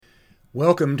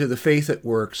Welcome to the Faith at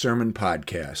Work Sermon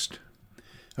Podcast.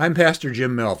 I'm Pastor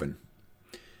Jim Melvin.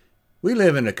 We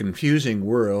live in a confusing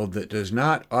world that does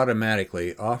not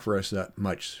automatically offer us that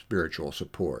much spiritual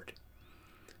support.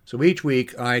 So each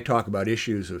week I talk about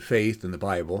issues of faith in the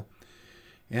Bible,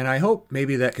 and I hope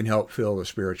maybe that can help fill the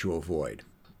spiritual void.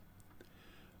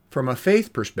 From a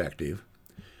faith perspective,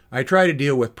 I try to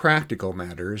deal with practical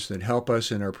matters that help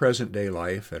us in our present-day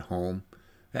life at home,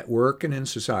 at work, and in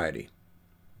society.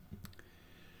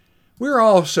 We're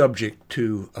all subject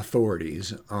to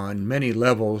authorities on many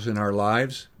levels in our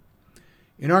lives.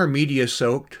 In our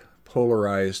media-soaked,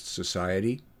 polarized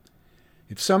society,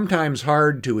 it's sometimes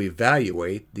hard to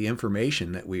evaluate the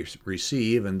information that we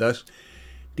receive and thus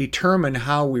determine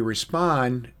how we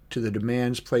respond to the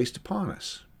demands placed upon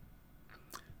us.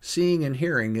 Seeing and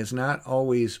hearing is not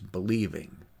always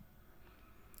believing.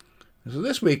 So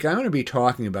this week I'm going to be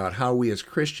talking about how we as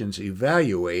Christians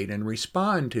evaluate and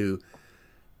respond to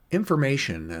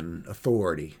information and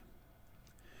authority.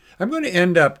 I'm going to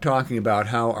end up talking about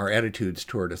how our attitudes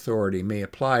toward authority may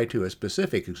apply to a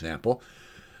specific example,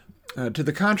 to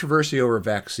the controversy over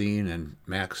vaccine and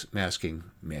masking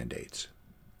mandates.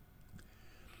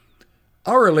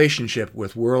 Our relationship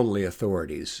with worldly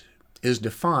authorities is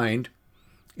defined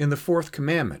in the fourth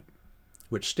commandment,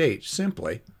 which states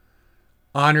simply,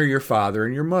 honor your father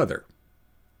and your mother.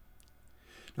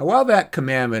 Now, while that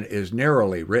commandment is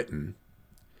narrowly written,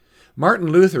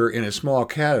 Martin Luther, in his small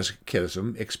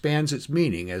catechism, expands its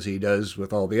meaning as he does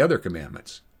with all the other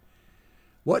commandments.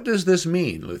 What does this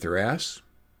mean, Luther asks?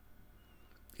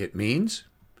 It means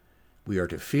we are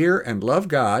to fear and love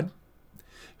God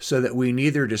so that we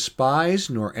neither despise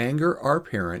nor anger our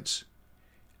parents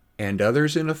and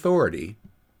others in authority,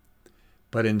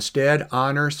 but instead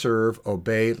honor, serve,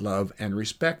 obey, love, and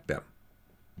respect them.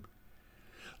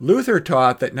 Luther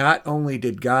taught that not only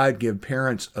did God give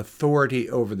parents authority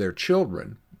over their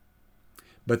children,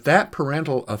 but that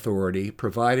parental authority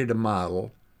provided a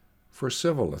model for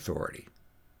civil authority.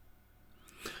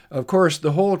 Of course,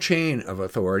 the whole chain of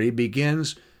authority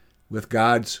begins with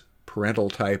God's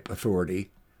parental-type authority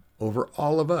over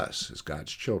all of us as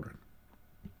God's children.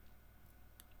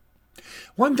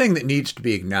 One thing that needs to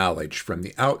be acknowledged from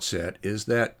the outset is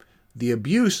that the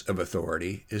abuse of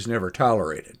authority is never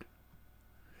tolerated.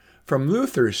 From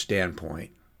Luther's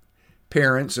standpoint,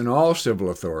 parents and all civil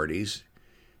authorities,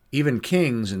 even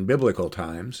kings in biblical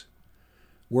times,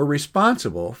 were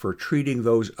responsible for treating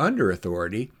those under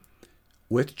authority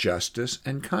with justice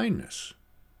and kindness.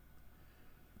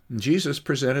 Jesus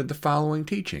presented the following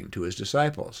teaching to his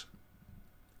disciples.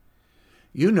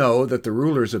 You know that the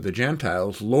rulers of the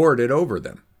Gentiles lord it over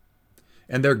them,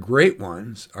 and their great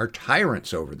ones are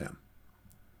tyrants over them.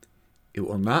 It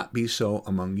will not be so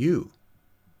among you.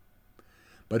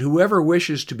 But whoever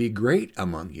wishes to be great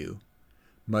among you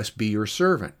must be your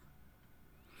servant,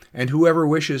 and whoever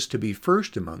wishes to be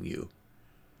first among you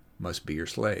must be your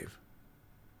slave.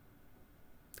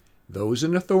 Those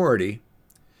in authority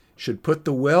should put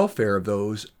the welfare of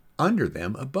those under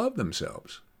them above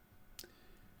themselves.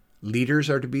 Leaders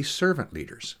are to be servant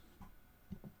leaders.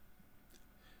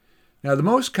 Now, the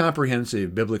most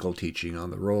comprehensive biblical teaching on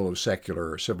the role of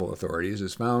secular or civil authorities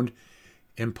is found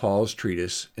in Paul's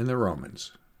treatise in the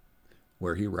Romans,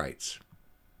 where he writes,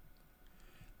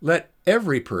 let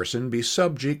every person be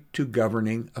subject to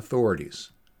governing authorities.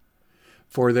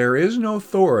 For there is no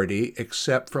authority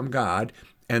except from God,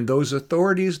 and those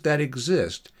authorities that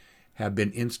exist have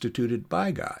been instituted by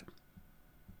God.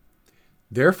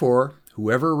 Therefore,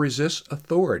 whoever resists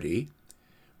authority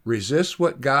resists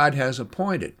what God has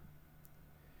appointed,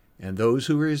 and those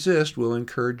who resist will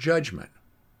incur judgment.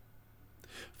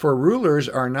 For rulers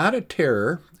are not a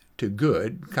terror to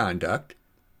good conduct,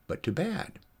 but to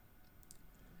bad.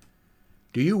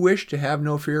 Do you wish to have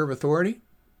no fear of authority?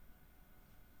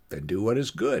 Then do what is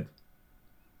good,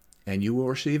 and you will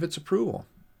receive its approval.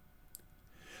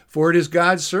 For it is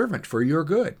God's servant for your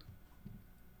good.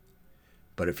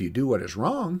 But if you do what is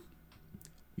wrong,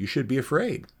 you should be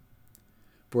afraid,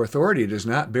 for authority does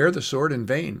not bear the sword in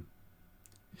vain.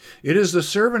 It is the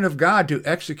servant of God to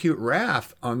execute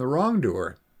wrath on the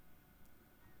wrongdoer.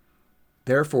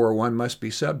 Therefore, one must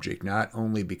be subject not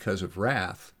only because of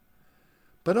wrath,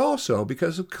 but also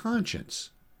because of conscience.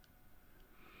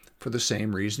 For the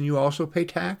same reason, you also pay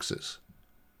taxes.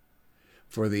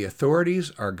 For the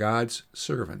authorities are God's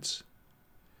servants,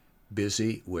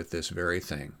 busy with this very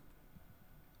thing.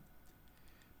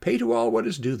 Pay to all what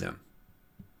is due them.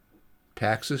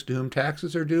 Taxes to whom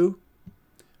taxes are due,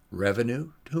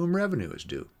 revenue to whom revenue is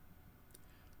due,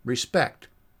 respect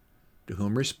to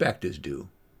whom respect is due,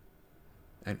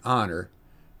 and honor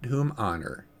to whom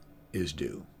honor is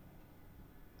due.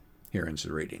 Here ends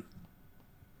the reading.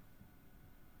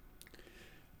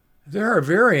 There are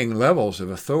varying levels of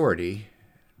authority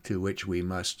to which we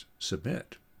must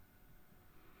submit.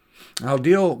 I'll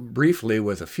deal briefly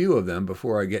with a few of them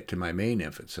before I get to my main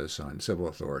emphasis on civil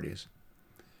authorities.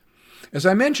 As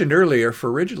I mentioned earlier,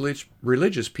 for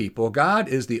religious people, God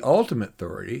is the ultimate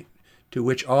authority to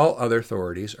which all other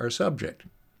authorities are subject.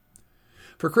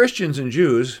 For Christians and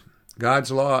Jews,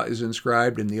 God's law is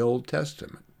inscribed in the Old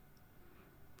Testament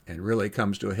and really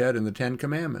comes to a head in the Ten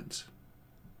Commandments.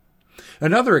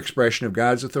 Another expression of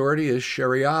God's authority is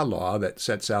Sharia law that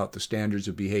sets out the standards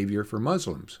of behavior for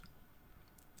Muslims.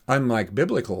 Unlike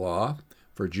biblical law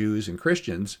for Jews and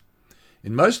Christians,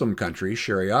 in Muslim countries,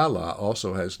 Sharia law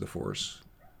also has the force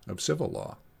of civil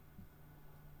law.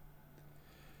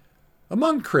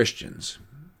 Among Christians,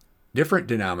 different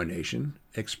denominations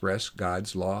express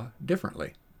God's law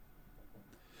differently.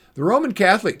 The Roman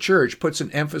Catholic Church puts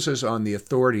an emphasis on the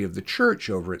authority of the church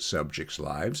over its subjects'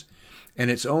 lives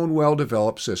and its own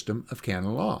well-developed system of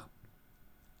canon law.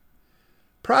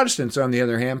 Protestants, on the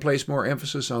other hand, place more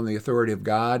emphasis on the authority of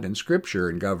God and Scripture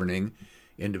in governing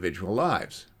individual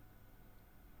lives.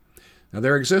 Now,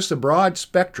 there exists a broad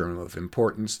spectrum of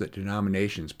importance that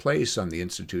denominations place on the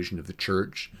institution of the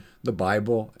church, the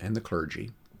Bible, and the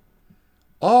clergy.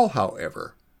 All,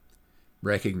 however,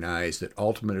 recognize that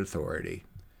ultimate authority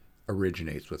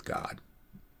originates with God.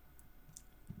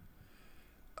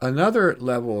 Another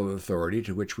level of authority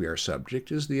to which we are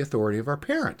subject is the authority of our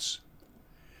parents.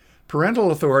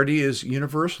 Parental authority is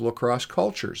universal across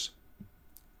cultures.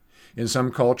 In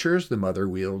some cultures, the mother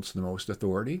wields the most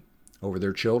authority over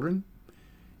their children.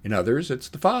 In others, it's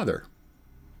the father.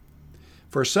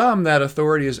 For some, that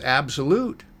authority is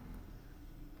absolute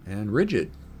and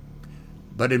rigid.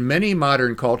 But in many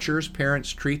modern cultures,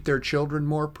 parents treat their children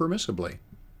more permissibly.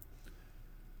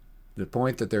 The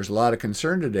point that there's a lot of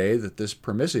concern today that this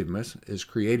permissiveness has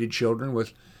created children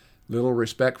with little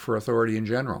respect for authority in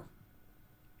general.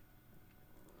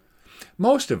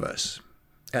 Most of us,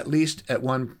 at least at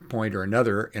one point or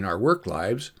another in our work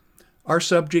lives, are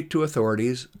subject to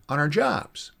authorities on our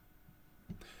jobs.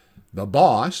 The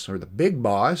boss, or the big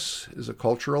boss, is a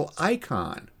cultural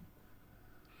icon.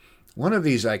 One of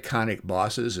these iconic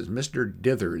bosses is Mr.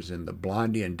 Dithers in the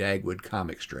Blondie and Dagwood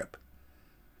comic strip.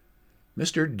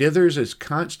 Mr. Dithers is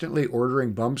constantly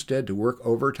ordering Bumstead to work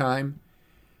overtime,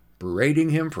 berating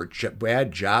him for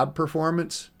bad job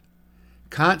performance,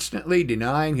 constantly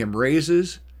denying him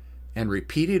raises, and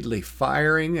repeatedly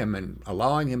firing him and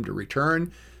allowing him to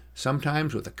return,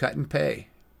 sometimes with a cut in pay.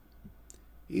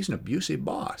 He's an abusive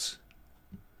boss.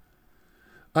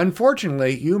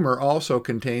 Unfortunately, humor also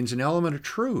contains an element of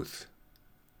truth.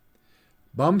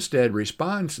 Bumstead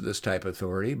responds to this type of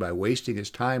authority by wasting his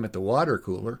time at the water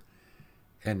cooler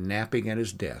and napping at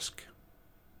his desk,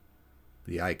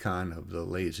 the icon of the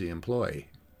lazy employee.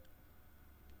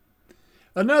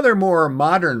 Another more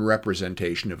modern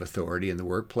representation of authority in the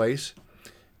workplace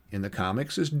in the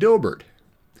comics is Dilbert.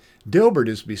 Dilbert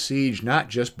is besieged not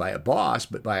just by a boss,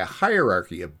 but by a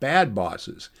hierarchy of bad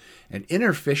bosses and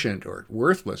inefficient or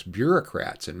worthless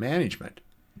bureaucrats in management.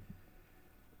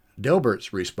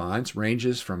 Dilbert's response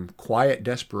ranges from quiet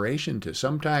desperation to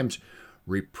sometimes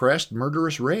repressed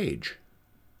murderous rage.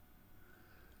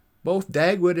 Both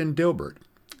Dagwood and Dilbert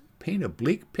paint a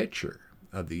bleak picture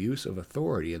of the use of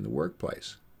authority in the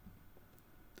workplace.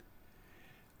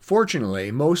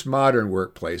 Fortunately, most modern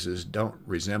workplaces don't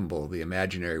resemble the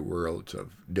imaginary worlds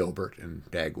of Dilbert and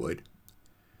Dagwood.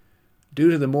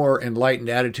 Due to the more enlightened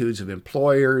attitudes of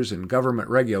employers and government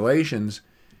regulations,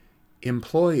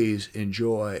 employees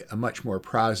enjoy a much more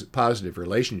positive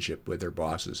relationship with their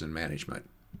bosses and management.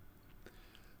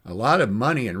 A lot of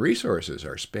money and resources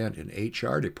are spent in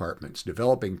HR departments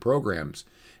developing programs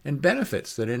and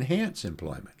benefits that enhance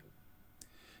employment.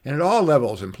 And at all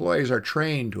levels, employees are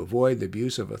trained to avoid the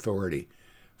abuse of authority,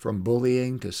 from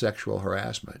bullying to sexual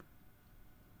harassment.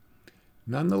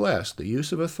 Nonetheless, the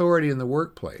use of authority in the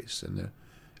workplace and the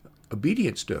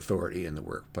obedience to authority in the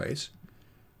workplace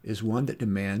is one that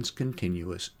demands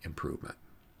continuous improvement.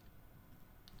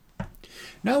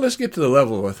 Now let's get to the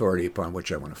level of authority upon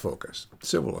which I want to focus,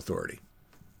 civil authority.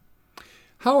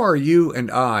 How are you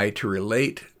and I to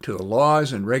relate to the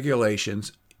laws and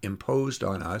regulations imposed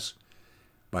on us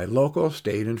by local,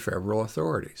 state, and federal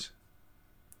authorities?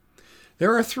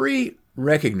 There are three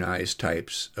recognized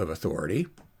types of authority: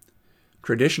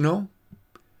 traditional,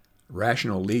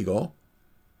 rational legal,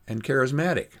 and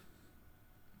charismatic.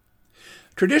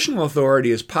 Traditional authority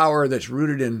is power that's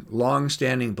rooted in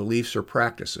long-standing beliefs or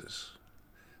practices.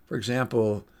 For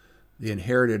example, the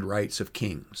inherited rights of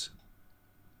kings.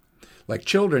 like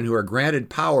children who are granted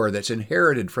power that's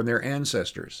inherited from their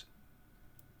ancestors.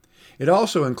 It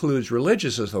also includes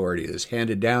religious authority that's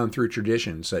handed down through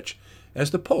tradition, such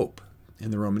as the Pope in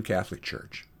the Roman Catholic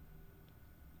Church.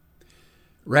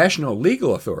 Rational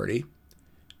legal authority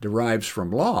derives from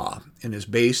law and is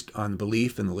based on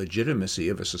belief in the legitimacy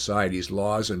of a society's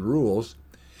laws and rules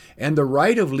and the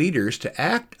right of leaders to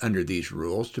act under these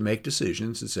rules to make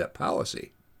decisions and set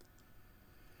policy.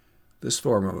 This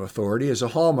form of authority is a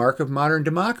hallmark of modern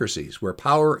democracies, where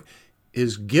power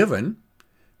is given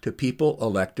to people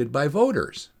elected by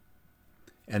voters,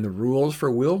 and the rules for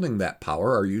wielding that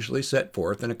power are usually set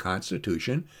forth in a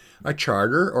constitution, a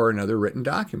charter, or another written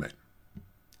document.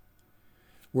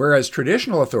 Whereas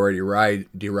traditional authority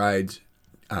resides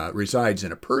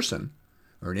in a person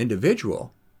or an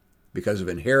individual because of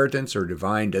inheritance or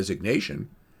divine designation,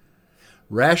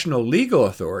 rational legal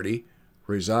authority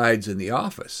resides in the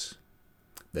office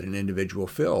that an individual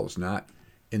fills, not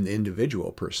in the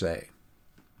individual per se.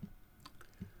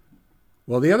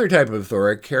 Well, the other type of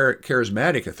authority,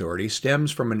 charismatic authority,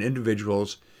 stems from an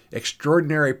individual's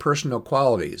extraordinary personal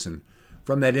qualities and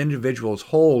from that individual's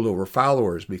hold over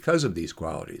followers because of these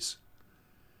qualities.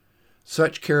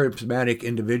 Such charismatic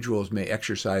individuals may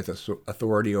exercise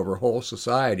authority over whole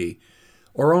society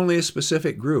or only a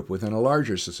specific group within a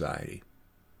larger society.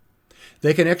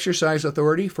 They can exercise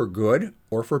authority for good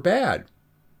or for bad.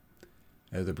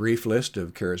 As the brief list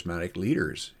of charismatic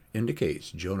leaders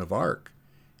indicates, Joan of Arc,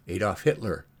 Adolf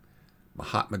Hitler,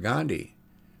 Mahatma Gandhi,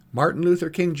 Martin Luther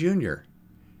King Jr.,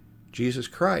 Jesus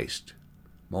Christ,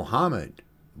 Mohammed,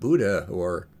 Buddha,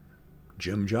 or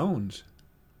Jim Jones.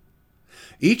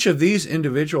 Each of these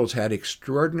individuals had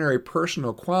extraordinary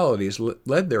personal qualities that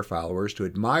led their followers to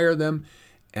admire them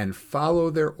and follow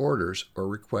their orders or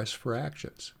requests for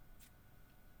actions.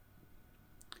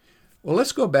 Well,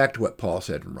 let's go back to what Paul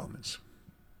said in Romans.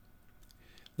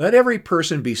 Let every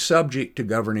person be subject to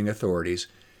governing authorities,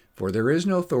 for there is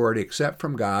no authority except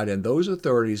from God, and those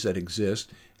authorities that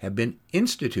exist have been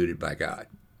instituted by God.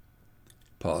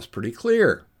 Paul's pretty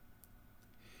clear.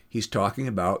 He's talking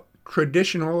about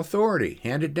traditional authority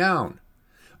handed down.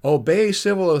 Obey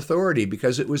civil authority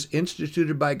because it was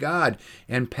instituted by God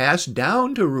and passed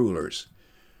down to rulers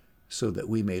so that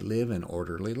we may live an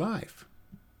orderly life.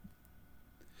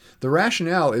 The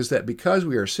rationale is that because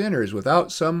we are sinners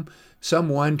without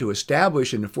someone to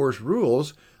establish and enforce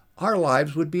rules, our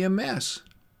lives would be a mess.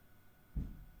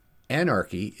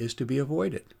 Anarchy is to be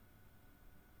avoided.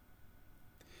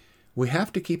 We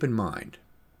have to keep in mind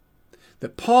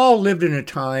that Paul lived in a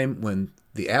time when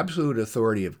the absolute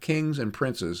authority of kings and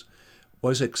princes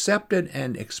was accepted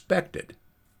and expected.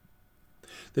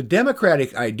 The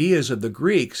democratic ideas of the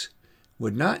Greeks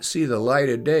would not see the light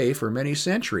of day for many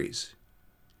centuries.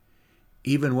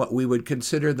 Even what we would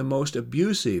consider the most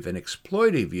abusive and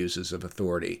exploitive uses of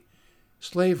authority,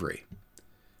 slavery,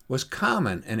 was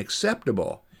common and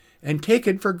acceptable and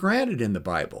taken for granted in the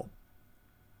Bible.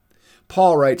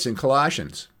 Paul writes in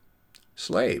Colossians,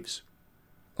 "Slaves,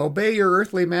 obey your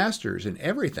earthly masters in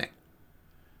everything,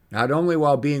 not only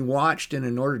while being watched and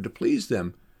in order to please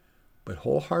them, but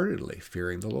wholeheartedly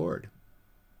fearing the Lord."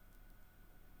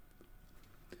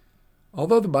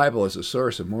 Although the Bible is a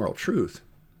source of moral truth,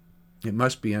 it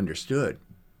must be understood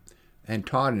and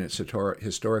taught in its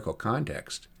historical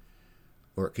context,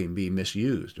 or it can be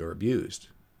misused or abused.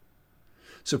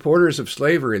 Supporters of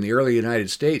slavery in the early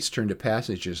United States turned to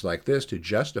passages like this to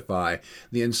justify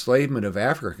the enslavement of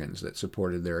Africans that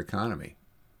supported their economy.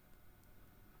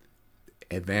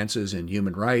 Advances in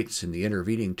human rights in the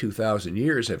intervening 2,000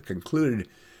 years have concluded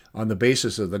on the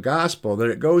basis of the gospel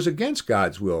that it goes against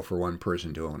God's will for one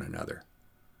person to own another.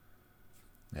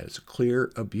 That is a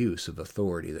clear abuse of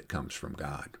authority that comes from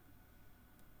God.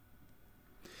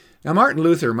 Now, Martin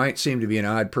Luther might seem to be an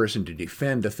odd person to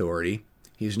defend authority.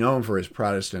 He's known for his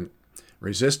Protestant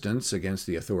resistance against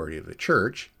the authority of the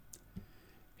church.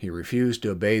 He refused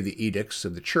to obey the edicts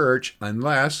of the church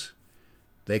unless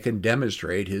they can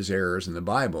demonstrate his errors in the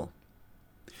Bible.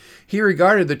 He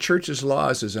regarded the church's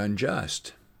laws as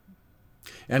unjust.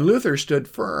 And Luther stood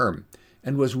firm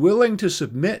and was willing to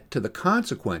submit to the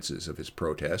consequences of his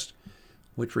protest,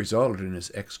 which resulted in his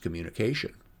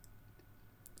excommunication.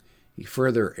 He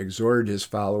further exhorted his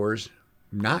followers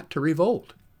not to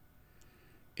revolt.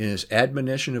 In his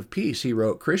admonition of peace, he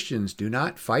wrote, "Christians do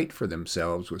not fight for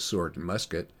themselves with sword and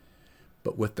musket,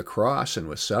 but with the cross and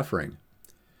with suffering,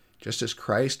 just as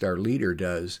Christ our leader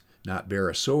does not bear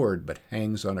a sword, but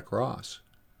hangs on a cross."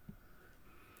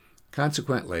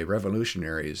 Consequently,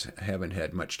 revolutionaries haven't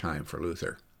had much time for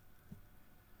Luther.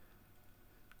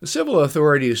 The civil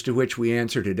authorities to which we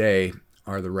answer today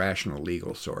are the rational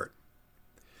legal sort.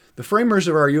 The framers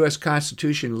of our U.S.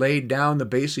 Constitution laid down the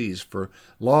bases for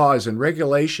laws and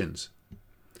regulations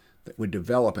that would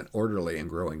develop an orderly and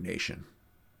growing nation.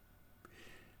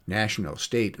 National,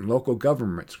 state, and local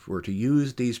governments were to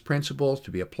use these principles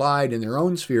to be applied in their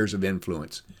own spheres of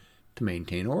influence to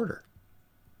maintain order.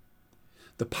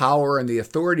 The power and the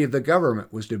authority of the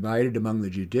government was divided among the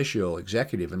judicial,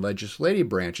 executive, and legislative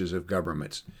branches of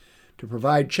governments to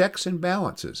provide checks and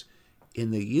balances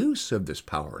in the use of this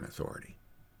power and authority.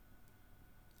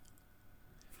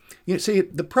 You see,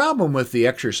 the problem with the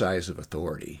exercise of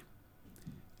authority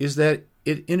is that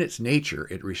in its nature,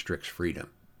 it restricts freedom.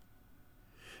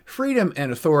 Freedom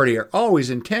and authority are always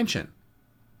in tension.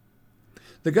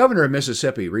 The governor of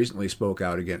Mississippi recently spoke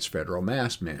out against federal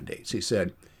mask mandates. He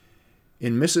said,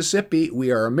 "In Mississippi,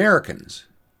 we are Americans.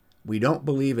 We don't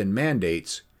believe in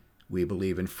mandates. We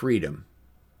believe in freedom."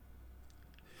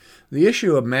 The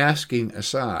issue of masking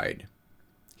aside,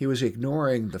 he was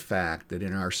ignoring the fact that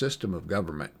in our system of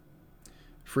government,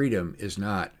 freedom is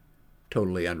not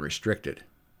totally unrestricted.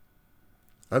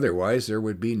 Otherwise, there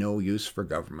would be no use for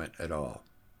government at all.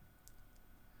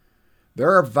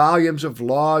 There are volumes of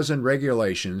laws and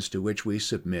regulations to which we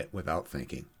submit without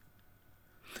thinking.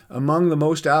 Among the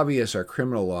most obvious are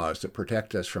criminal laws that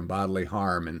protect us from bodily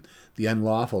harm and the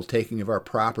unlawful taking of our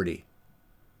property.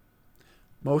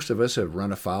 Most of us have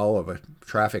run afoul of a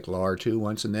traffic law or two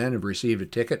once and then have received a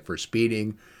ticket for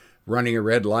speeding, running a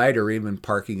red light, or even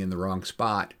parking in the wrong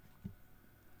spot.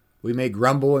 We may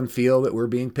grumble and feel that we're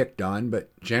being picked on, but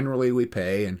generally we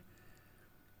pay, and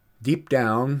deep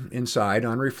down inside,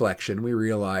 on reflection, we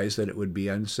realize that it would be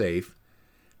unsafe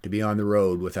to be on the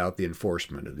road without the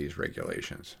enforcement of these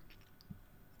regulations.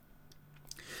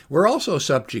 We're also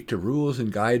subject to rules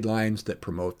and guidelines that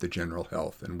promote the general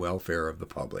health and welfare of the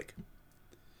public.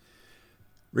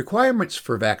 Requirements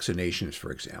for vaccinations,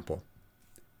 for example,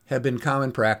 have been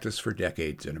common practice for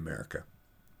decades in America.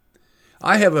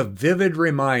 I have a vivid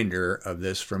reminder of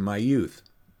this from my youth.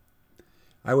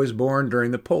 I was born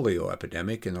during the polio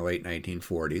epidemic in the late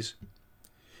 1940s,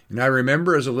 and I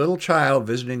remember as a little child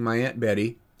visiting my Aunt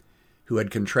Betty, who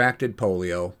had contracted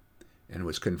polio and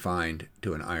was confined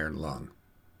to an iron lung.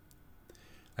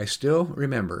 I still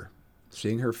remember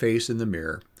seeing her face in the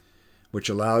mirror, which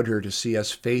allowed her to see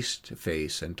us face to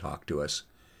face and talk to us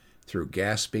through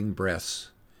gasping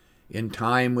breaths in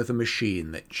time with a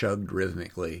machine that chugged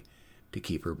rhythmically to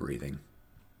keep her breathing.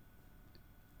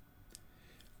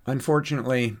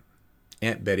 Unfortunately,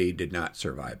 Aunt Betty did not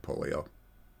survive polio.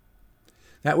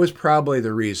 That was probably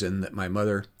the reason that my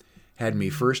mother had me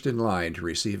first in line to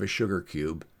receive a sugar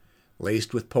cube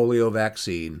laced with polio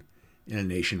vaccine in a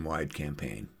nationwide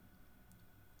campaign.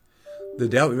 The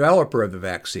developer of the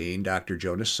vaccine, Dr.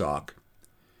 Jonas Salk,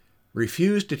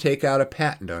 refused to take out a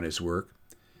patent on his work,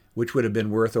 which would have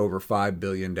been worth over $5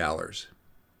 billion.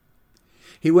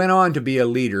 He went on to be a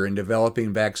leader in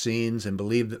developing vaccines and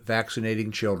believed that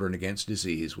vaccinating children against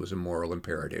disease was a moral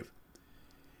imperative.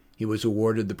 He was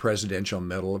awarded the Presidential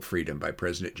Medal of Freedom by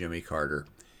President Jimmy Carter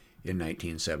in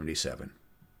 1977.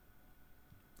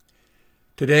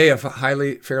 Today, a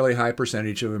fairly high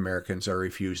percentage of Americans are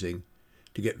refusing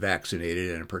to get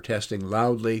vaccinated and are protesting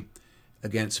loudly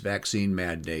against vaccine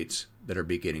mandates that are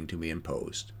beginning to be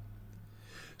imposed.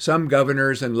 Some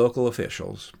governors and local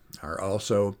officials are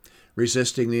also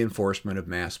resisting the enforcement of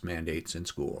mask mandates in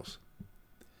schools.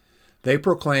 They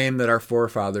proclaim that our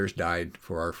forefathers died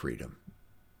for our freedom,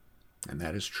 and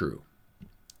that is true.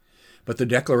 But in the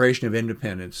Declaration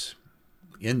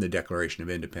of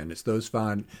Independence, those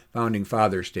founding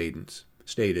fathers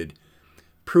stated,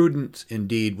 "Prudence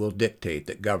indeed will dictate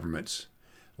that governments,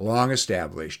 long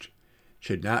established,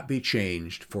 should not be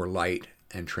changed for light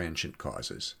and transient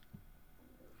causes."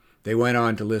 They went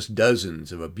on to list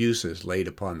dozens of abuses laid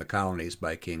upon the colonies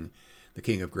by the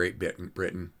King of Great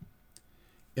Britain.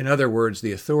 In other words,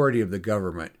 the authority of the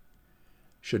government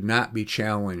should not be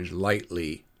challenged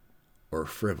lightly or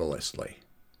frivolously.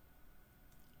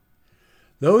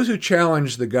 Those who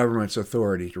challenge the government's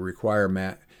authority to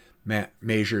require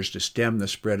measures to stem the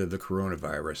spread of the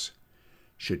coronavirus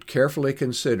should carefully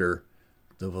consider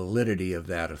the validity of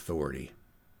that authority.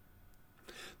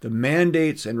 The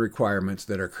mandates and requirements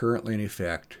that are currently in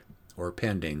effect or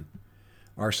pending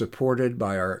are supported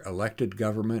by our elected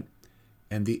government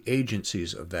and the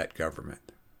agencies of that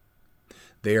government.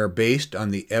 They are based on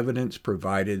the evidence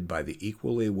provided by the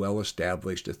equally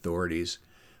well-established authorities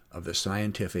of the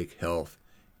scientific, health,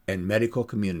 and medical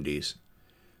communities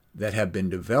that have been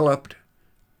developed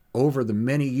over the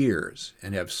many years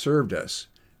and have served us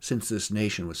since this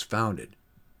nation was founded.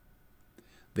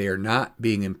 They are not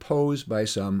being imposed by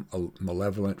some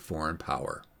malevolent foreign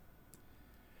power.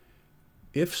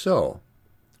 If so,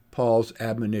 Paul's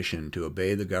admonition to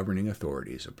obey the governing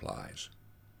authorities applies.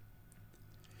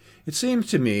 It seems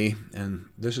to me, and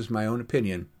this is my own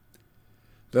opinion,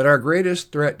 that our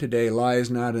greatest threat today lies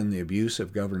not in the abuse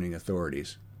of governing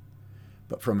authorities,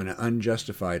 but from an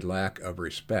unjustified lack of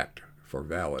respect for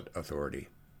valid authority.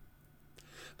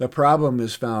 The problem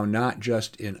is found not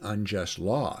just in unjust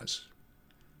laws,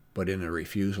 but in a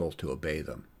refusal to obey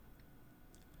them.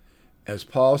 As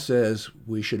Paul says,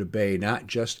 we should obey not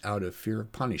just out of fear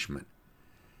of punishment,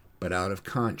 but out of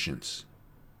conscience.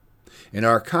 And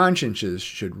our consciences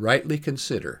should rightly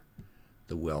consider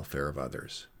the welfare of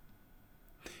others.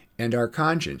 And our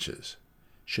consciences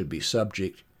should be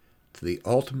subject to the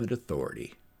ultimate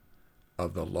authority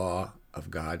of the law of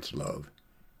God's love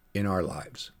in our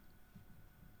lives.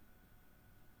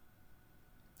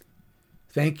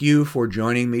 Thank you for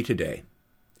joining me today.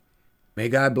 May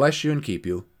God bless you and keep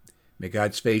you. May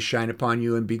God's face shine upon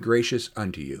you and be gracious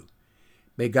unto you.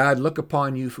 May God look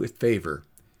upon you with favor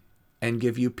and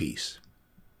give you peace.